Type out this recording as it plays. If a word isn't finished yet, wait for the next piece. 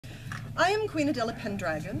I am Queen Adela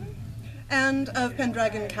Pendragon, and of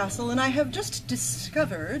Pendragon Castle, and I have just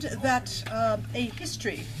discovered that a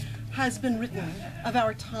history has been written of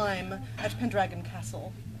our time at Pendragon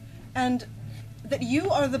Castle, and that you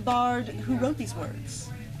are the bard who wrote these words.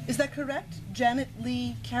 Is that correct, Janet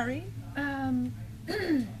Lee Carey?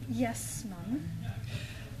 Yes, Mum.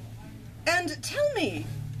 And tell me,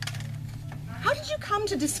 how did you come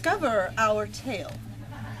to discover our tale?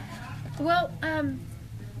 Well,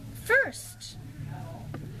 first,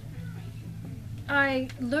 I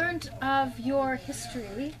learned of your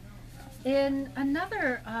history in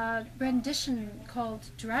another rendition called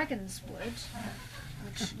Dragon's Wood,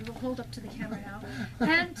 which we will hold up to the camera now.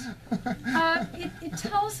 And it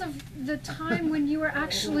tells of the time when you were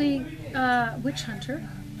actually witch hunter,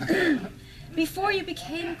 before you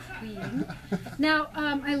became queen. Now,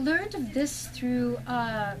 I learned of this through...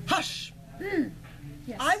 Hush!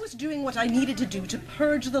 Yes. I was doing what I needed to do to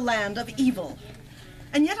purge the land of evil.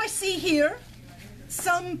 And yet I see here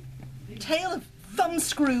some tale of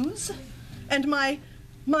thumbscrews and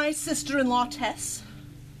my sister-in-law Tess,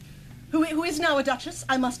 who is now a duchess,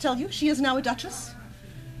 I must tell you. She is now a duchess.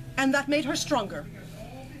 And that made her stronger.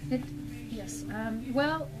 Yes,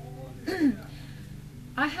 well,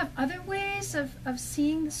 I have other ways of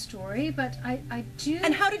seeing the story, but I do...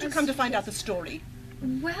 And how did you come to find out the story?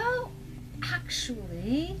 Well,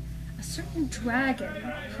 actually, a certain dragon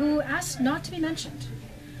who asked not to be mentioned.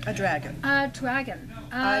 A dragon. A dragon.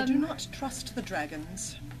 I do not trust the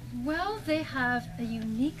dragons. Well, they have a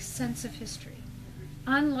unique sense of history,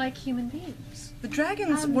 unlike human beings. The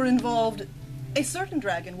dragons were involved... A certain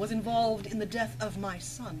dragon was involved in the death of my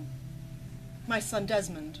son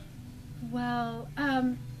Desmond. Well,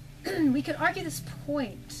 we could argue this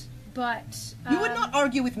point, but... You would not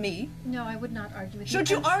argue with me. No, I would not argue with you. Should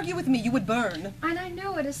you argue with me, you would burn. And I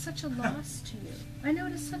know it is such a loss to you. I know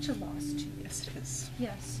it is such a loss to you. Yes, it is.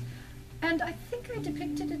 Yes. And I think I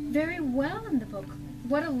depicted it very well in the book,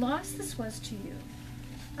 what a loss this was to you.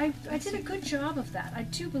 I did a good job of that. I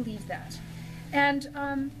do believe that.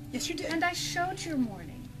 And, yes, you did. And I showed your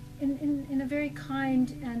mourning in a very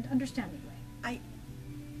kind and understanding way.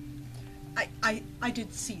 I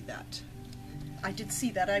did see that. I did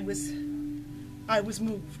see that. I was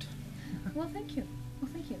moved. Well, thank you.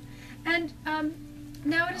 Well, thank you. And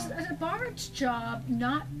now it is a bard's job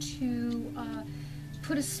not to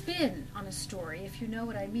put a spin on a story, if you know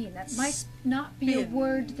what I mean. That might not be a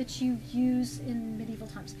word that you use in medieval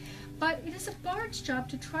times. But it is a bard's job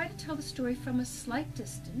to try to tell the story from a slight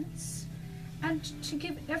distance and to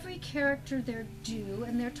give every character their due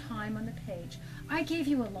and their time on the page. I gave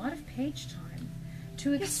you a lot of page time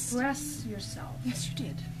to express yourself. Yes, you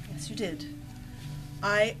did. Yes, you did.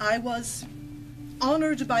 I was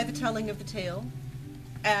honored by the telling of the tale,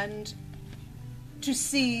 and to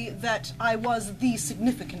see that I was the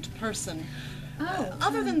significant person. Oh.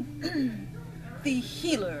 Other than the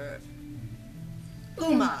healer,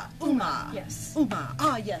 Uma. Yes. Uma.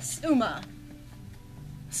 Ah, yes, Uma.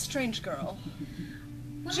 Strange girl.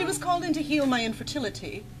 Well, she was called in to heal my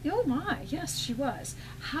infertility. Oh my, yes, she was.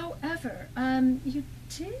 However, you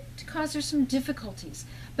did cause her some difficulties.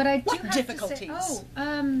 But I do have difficulties? to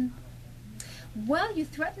say, well, you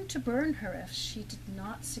threatened to burn her if she did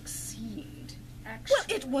not succeed, actually. Well,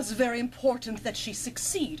 it was very important that she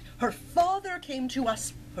succeed. Her father came to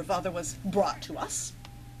us, her father was brought to us,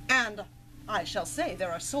 and I shall say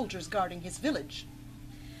there are soldiers guarding his village.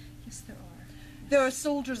 Yes, there are. There are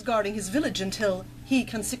soldiers guarding his village until he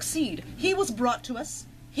can succeed. He was brought to us,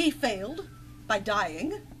 he failed by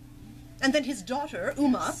dying, and then his daughter,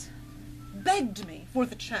 Uma, begged me for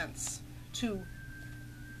the chance to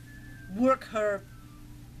work her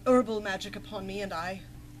herbal magic upon me, and I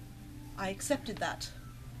accepted that.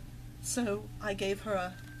 So I gave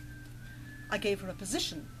her a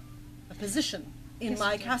position in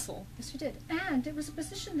my castle. Yes, you did. And it was a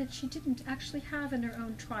position that she didn't actually have in her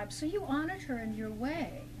own tribe, so you honored her in your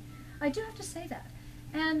way. I do have to say that.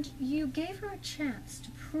 And you gave her a chance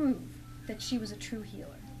to prove that she was a true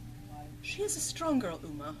healer. She is a strong girl,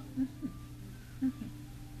 Uma. Mm-hmm. Mm-hmm.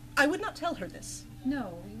 I would not tell her this.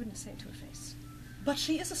 No, you wouldn't say it to her face. But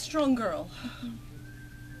she is a strong girl. Mm-hmm.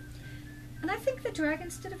 And I think the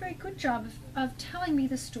dragons did a very good job of telling me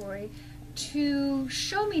the story to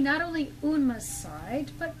show me not only Unma's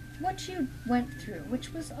side, but what you went through,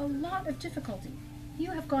 which was a lot of difficulty.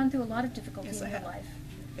 You have gone through a lot of difficulty in your life.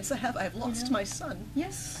 Yes, I have. I have lost my son.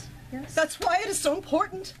 Yes, yes. That's why it is so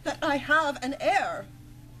important that I have an heir.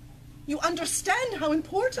 You understand how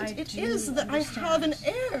important it is that I have an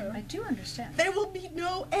heir. I do understand. There will be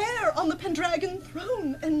no heir on the Pendragon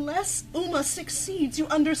throne unless Uma succeeds. You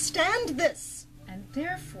understand this? And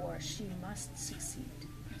Therefore, she must succeed.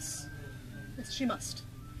 Yes. Yes, she must.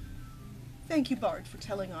 Thank you, Bard, for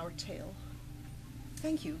telling our tale.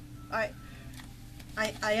 Thank you. I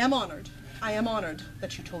am honored. I am honored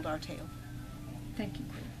that you told our tale. Thank you,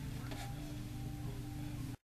 Queen.